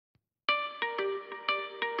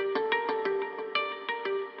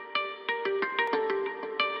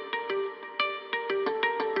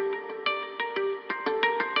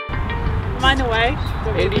mind the way?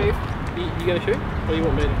 Andy, you going to shoot? Or you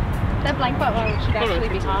want me to? That blank one should actually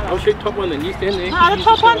be harder. I'll shoot top one then, you stand there. Ah, the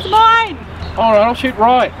top one's mine! Alright, I'll shoot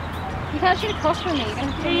right. You can't shoot across from me. You're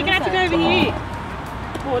going to have to go over here.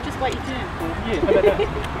 Or just wait your turn. Yeah, how about that?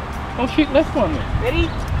 I'll shoot left one then. Ready?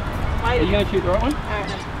 Are you going to shoot the right one?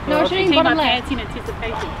 No, I'm shooting bottom left. In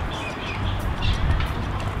anticipation.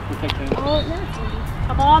 We'll take turns. Oh, no.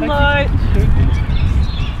 Come on, Lou.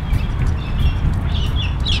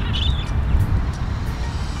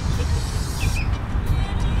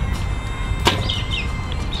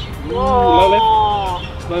 Low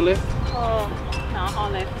left. Low left. Oh, no,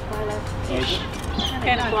 on left. Low left. Oh, is it?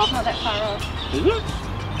 10 o'clock. Not that far off. Is it?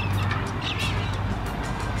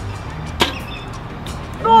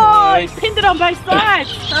 Oh, he pinned it on both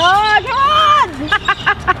sides. Oh, come on!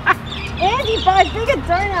 Andy, buy bigger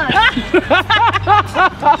donuts.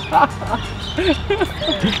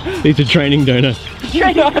 These are training donuts. These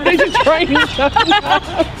are training donuts.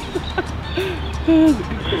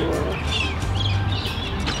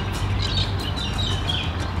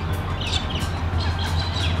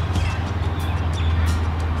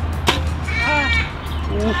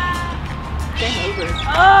 Game over.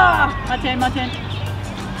 Ah! My turn.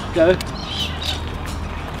 Go.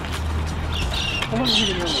 How long are you going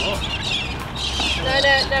to be on the line?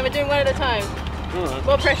 No, we're doing one at a time. Alright.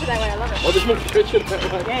 More pressure that way, I love it. Oh, there's more pressure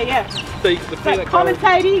that way. Yeah. So you can see that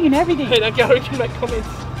Commentating and everything. Hey, that Gary can make comments.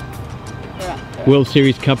 Alright. World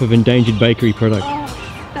Series Cup of Endangered Bakery product. Oh,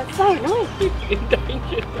 that's so nice.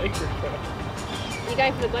 Endangered bakery product. You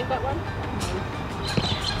going for the blank butt one?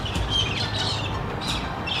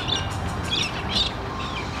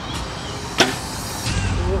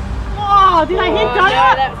 Oh, did I hit No,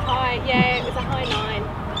 donut? that was high. Yeah, it was a high 9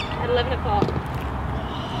 at 11 o'clock.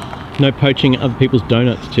 No poaching other people's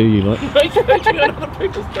donuts too, you like. Make sure you got other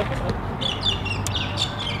people's donuts.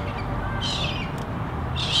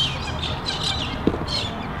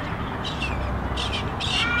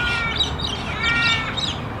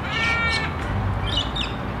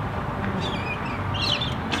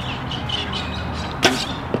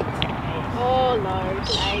 Oh, low,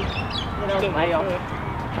 late. That was way off.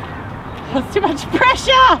 That's too much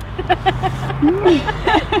pressure!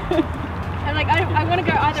 I'm like, I want to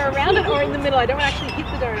go either around it or in the middle. I don't want to actually hit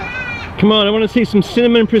the donut. Come on, I want to see some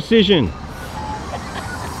cinnamon precision.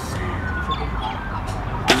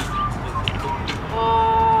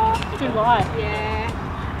 Oh, Too light.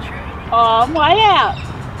 yeah. Oh, I'm way out.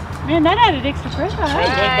 Man, that added extra pressure, hey?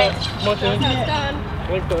 Right. My That's turn. how it's done.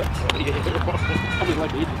 Left foot. I would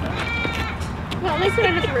like to eat it now. Well, at least we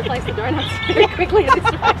don't have to replace the donuts very quickly at this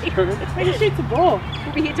rate. We can shoot the ball.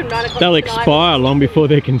 We'll be here till 9 o'clock They'll tonight. expire long before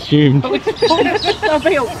they're consumed. They'll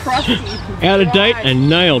be all crusty. Out of date and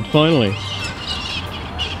nailed finally.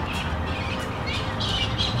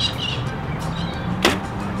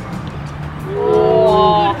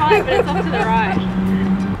 Oh, high, but it's off to the right.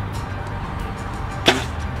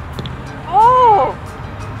 Oh!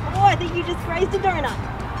 Oh, I think you just grazed a donut.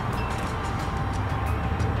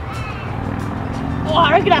 Oh,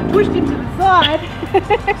 I reckon I pushed him to the side.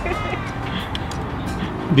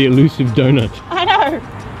 The elusive donut. I know.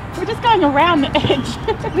 We're just going around the edge.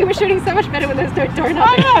 We were shooting so much better when there was no donut.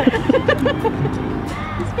 I know.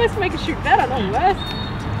 You're supposed to make us shoot better, not worse.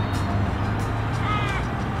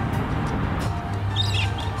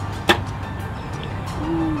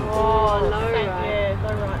 Oh, low right. Yeah,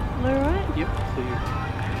 low right. Low right? Yep, so you're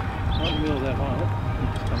right in the middle of that line.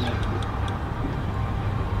 Just come there.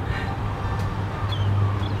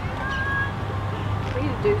 We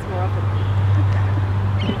need to do this more often.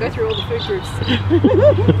 Go through all the food groups.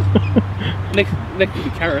 Next to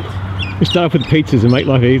the carrots. We start off with pizzas and make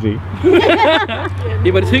life easy. Yeah,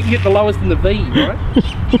 but it's who can get the lowest in the V, right?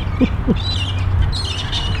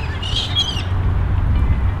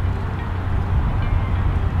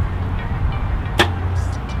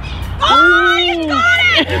 Oh, you got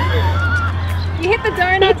it! You hit the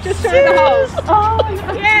donuts just through the holes.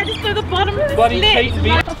 Oh, yeah, just through the bottom of the Bloody slit. Pete and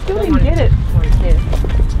Vince. I still didn't get it.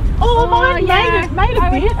 Oh, mine yeah. made a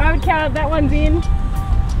bit. I would count that one's in.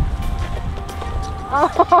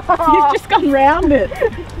 You've just gone round it.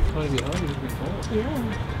 Yeah.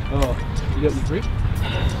 Oh, you got the drip?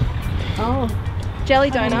 Oh.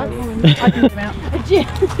 Jelly donuts. I threw them out.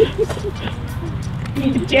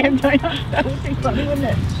 Jam donuts. That would be funny, wouldn't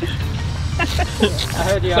it? I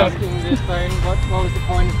heard you asking this phone what was the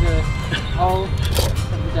point of the hole of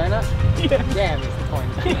the donut? Yeah. Jam is the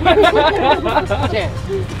point. Jam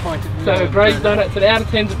is the point of the So braised donuts, an out of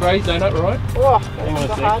 10's a braised donut, right? Oh, Hang on a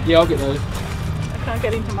that's sec. hard. Yeah, I'll get those. I can't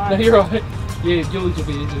get into mine. No, you're right. Yeah, Julie's will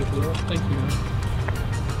be easier for that. Thank you, man.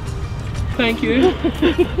 Thank you.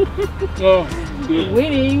 Oh, good.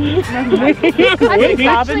 Winning. I think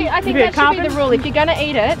actually, I think Bit that of should be carbon. the rule. If you're gonna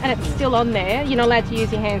eat it and it's still on there, you're not allowed to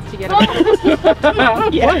use your hands to get it.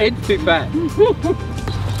 My head's too fat.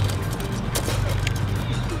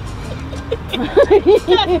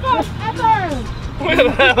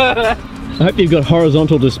 I hope you've got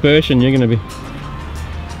horizontal dispersion. You're going to be.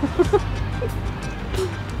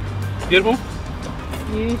 Beautiful?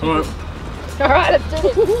 Alright. Alright, let's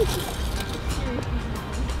do it.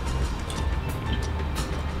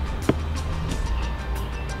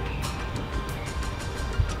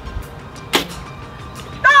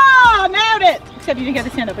 Oh, nailed it! Except you didn't get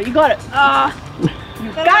the center, but you got it.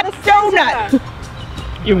 You got a donut.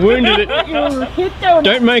 You wounded it. You hit donut.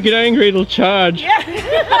 Don't make it angry, it'll charge.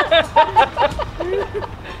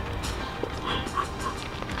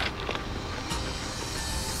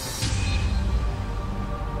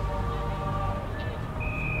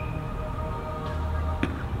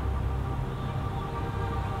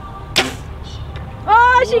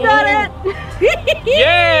 Oh, she got it.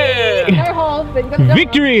 Yeah! No hold, but you got the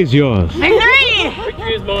Victory is yours. Victory!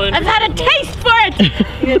 Victory is mine. I've had a taste for it.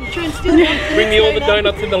 Bring me all the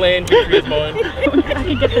donuts in the land. Victory is mine. I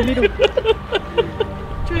can get the middle.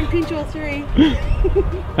 Try and pinch all three.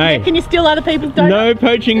 Hey, Can you steal other people's donuts? no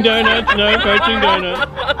poaching donuts, no poaching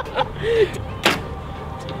donuts.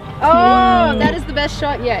 Oh, that is the best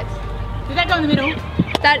shot yet. Did that go in the middle?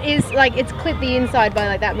 That is like, it's clipped the inside by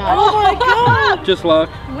like that much. Oh my god! Just luck.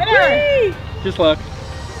 Winner! Just luck.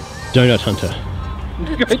 Donut hunter.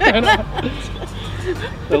 Great donut.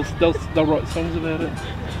 They'll write songs about it.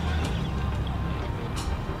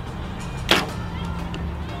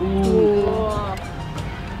 Ooh.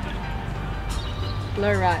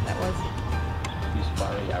 Low right, that was.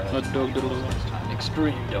 My dog did a little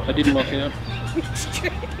extreme dog. I didn't lock out.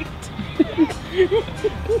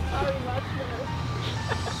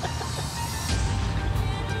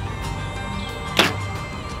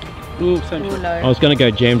 Ooh, same Ooh, shot. low. I was going to go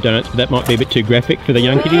jam donuts, but that might be a bit too graphic for the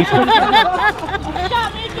young kiddies.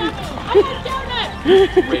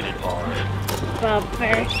 Rated R.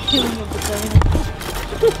 Barbaric killing of the donut.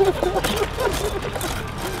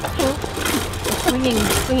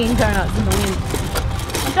 Swinging donuts in the wind.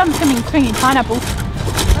 I've done swinging pineapple.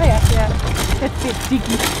 Oh yeah, yeah. That's a bit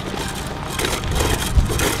sticky.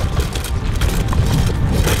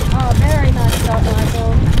 Oh, very nice shot,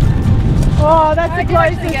 Michael. Oh, that's I the can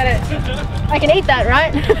actually closest. get it. I can eat that,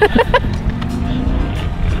 right?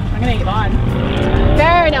 I'm gonna eat mine.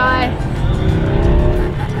 Very nice.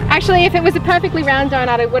 Actually, if it was a perfectly round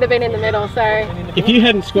donut, it would have been in the middle, so If you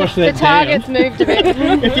hadn't squashed the that target's down, moved a bit.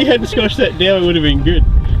 if you hadn't squashed that down, it would have been good.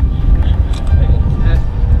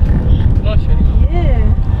 Nice shooting.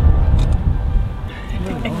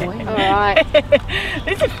 Alright.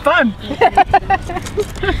 This is fun.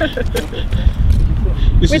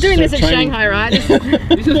 We're doing this at training. Shanghai, right?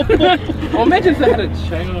 This is, oh, imagine if they had a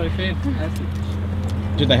Shanghai fantastic.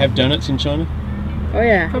 Do they have donuts in China? Oh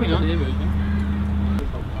yeah. Probably not their version.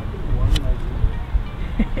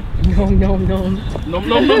 Nom nom nom. Nom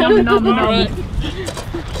nom nom nom nom nom.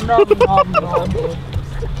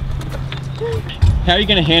 How are you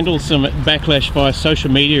going to handle some backlash via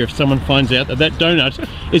social media if someone finds out that that donut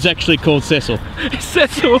is actually called Cecil?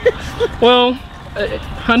 Cecil. Well,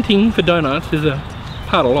 hunting for donuts is a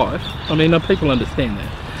part of life. I mean, people understand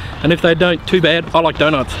that. And if they don't, too bad. I like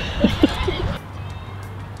donuts.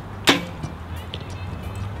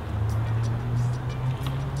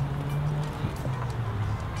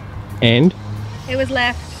 And It was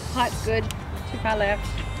left. Height's good. Too far left.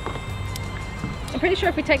 I'm pretty sure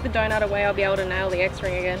if we take the donut away, I'll be able to nail the X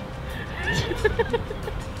ring again.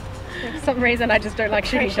 For some reason, I just don't like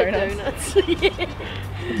shooting donuts.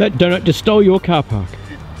 that donut just stole your car park.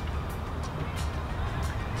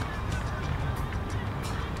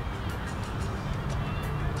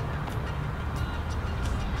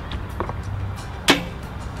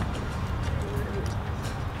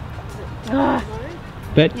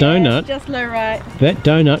 That donut, Just low right. that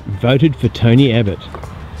donut voted for Tony Abbott.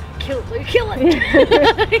 Kill it, Lou. Kill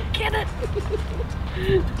it. Get it.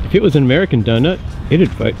 If it was an American donut, it'd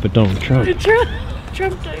vote for Donald Trump.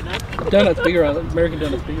 Trump donut. Donuts bigger, are they? American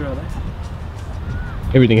donuts bigger, are they?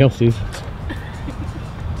 Everything else is.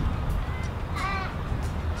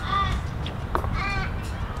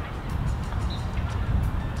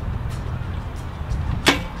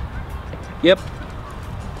 Yep.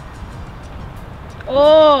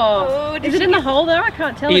 Oh, Is it in the hole there? I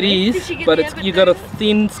can't tell. It is, but it's you got a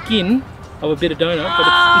thin skin of a bit of donut, but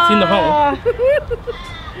it's in the hole.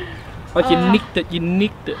 Like you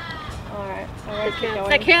nicked it. Alright, I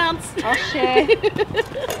That counts. I'll share.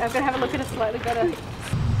 I'm gonna have a look at a slightly better.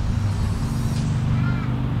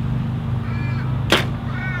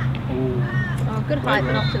 Oh, good height,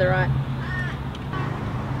 but off to the right.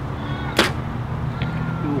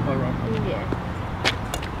 Ooh, all right.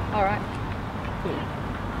 Yeah. All right.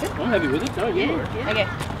 I'm happy with it. No, you are. Okay.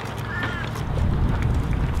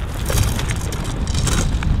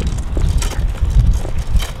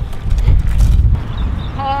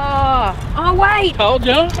 Oh wait! Told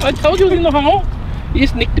you. I told you it was in the hole. You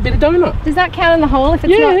just nicked a bit of donut. Does that count in the hole if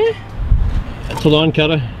it's not? It's a line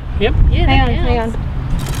cutter. Yep. Yeah, hang on.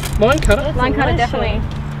 Line cutter. Line cutter, definitely.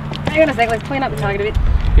 Hang on a sec, let's clean up the target a bit.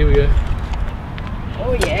 Here we go.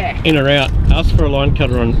 Oh yeah. In or out. Ask for a line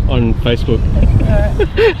cutter on Facebook.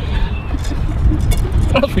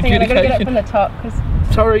 Ask for Hang on, I gotta get it adjudication. from the top.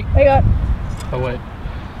 Sorry. Hang on. Oh wait.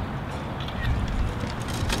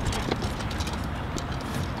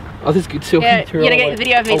 Oh, this is good selfie. Yeah, you're gonna get the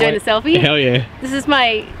video of me doing the selfie? Hell yeah. This is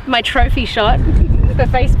my trophy shot for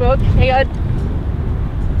Facebook. Hang on.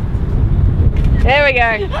 There we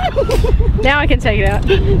go. Now I can take it out.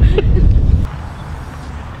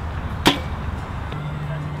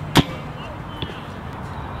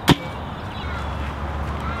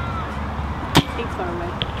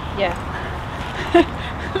 Yeah.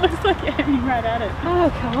 Looks like you're aiming right at it.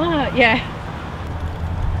 Oh, come on. Yeah.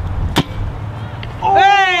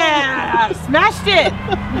 Yeah! Smashed it!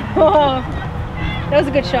 Oh, that was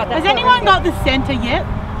a good shot. Has anyone got the centre yet?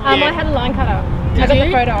 I had a line cutter. Did I got you?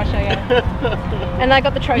 the photo, I'll show you. And I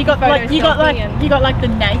got the trophy You got photo. like selfie and... you got like the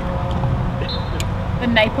nape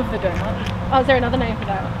of the donut. Oh, is there another name for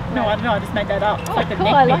that? No, I don't know. I just made that up. It's Oh, like the cool,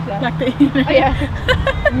 neck I bit, like that. Like the. Oh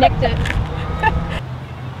yeah. Necked it.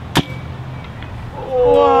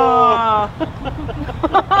 Whoa.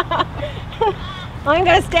 I'm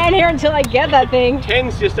gonna stand here until I get that thing.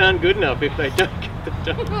 10s just aren't good enough if they don't get the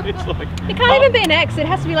donut. It's like It can't even be an X. It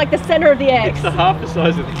has to be like the center of the X. it's the half the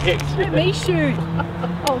size of the X. Let me shoot.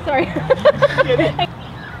 Oh, sorry.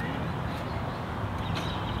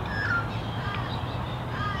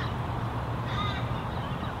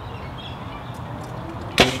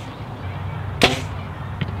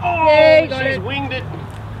 Oh, Yeah, you got she's it. winged it.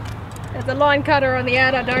 There's a line cutter on the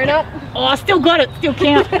outer donut. Oh, I still got it. Still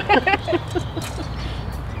count.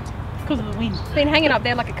 Because of the wind. It's been hanging up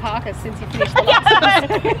there like a carcass since you finished the last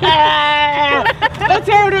one. That's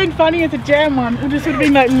how we're doing funny as a jam one. It just would have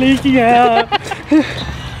been like leaking out. You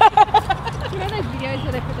know those videos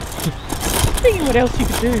where they put the... Thinking what else you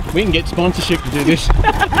could do. We can get sponsorship to do this.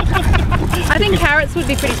 I think carrots would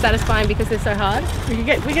be pretty satisfying because they're so hard. We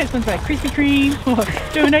get sponsored by Krispy Kreme or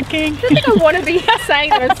Donut King. I don't think I want to be saying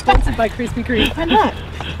that it's sponsored by Krispy Kreme. Why not?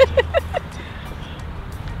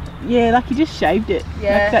 Yeah, like you just shaved it.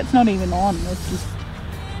 Yeah. Like that's not even on. It's just.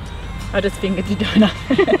 I just fingered your donut.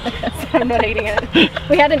 So I'm not eating it.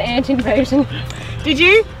 We had an ant invasion. Did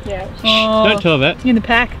you? Yeah. Oh, Don't tell her that. you're in the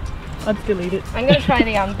pack. I'd still eat it. I'm gonna try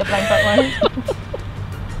the blanket one.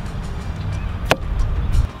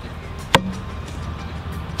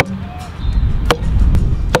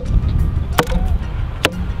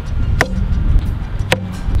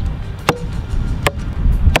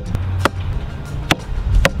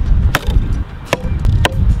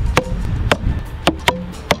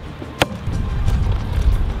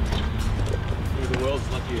 You're the world's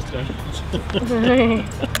luckiest donuts.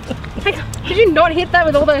 Did you not hit that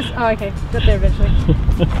with all those? Oh, okay. Got there eventually.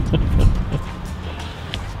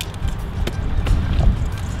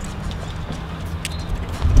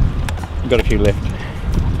 Got a few left.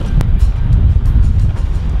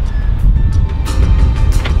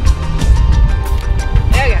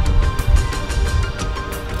 There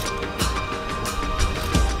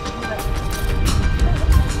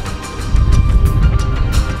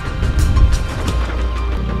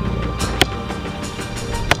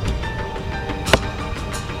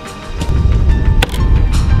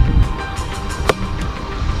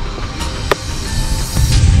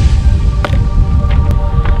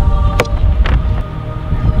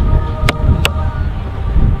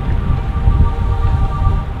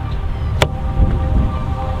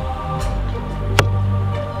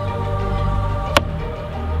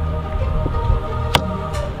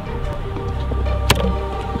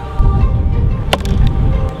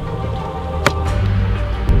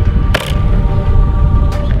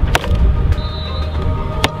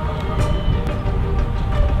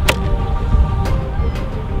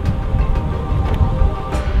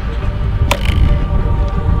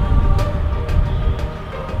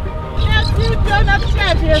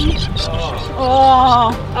we go.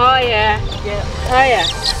 Oh. Oh yeah. Yeah. Oh yeah.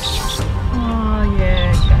 Oh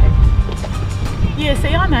yeah. Okay. Yeah. See,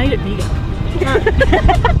 I made it bigger.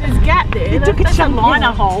 There's a gap there. Look, it's a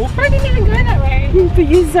liner hole. I didn't even go that way. But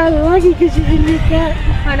you're so lucky because you didn't hit that.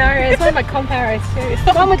 I know, it's one of my comp arrows too. It's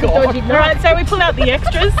the one with the dodgy knot. Alright, so we pull out the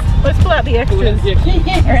extras. Let's pull out the extras. Around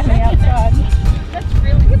the outside. That's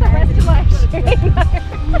really good. The rest of my shooting.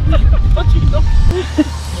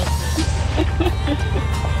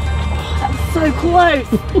 So close.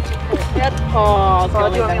 Oh, God,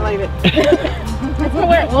 do you want me to leave it? That's not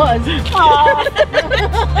where it was. Oh,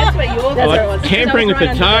 that's where yours That's was. where it was. Tampering with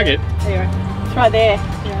the target. There you It's right there.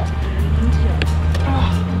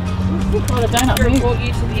 Oh, the donut go. move. Brought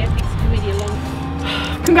you to the ethics committee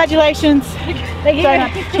along. Congratulations, Thank you.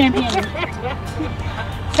 donut champion.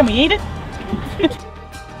 Can we eat it?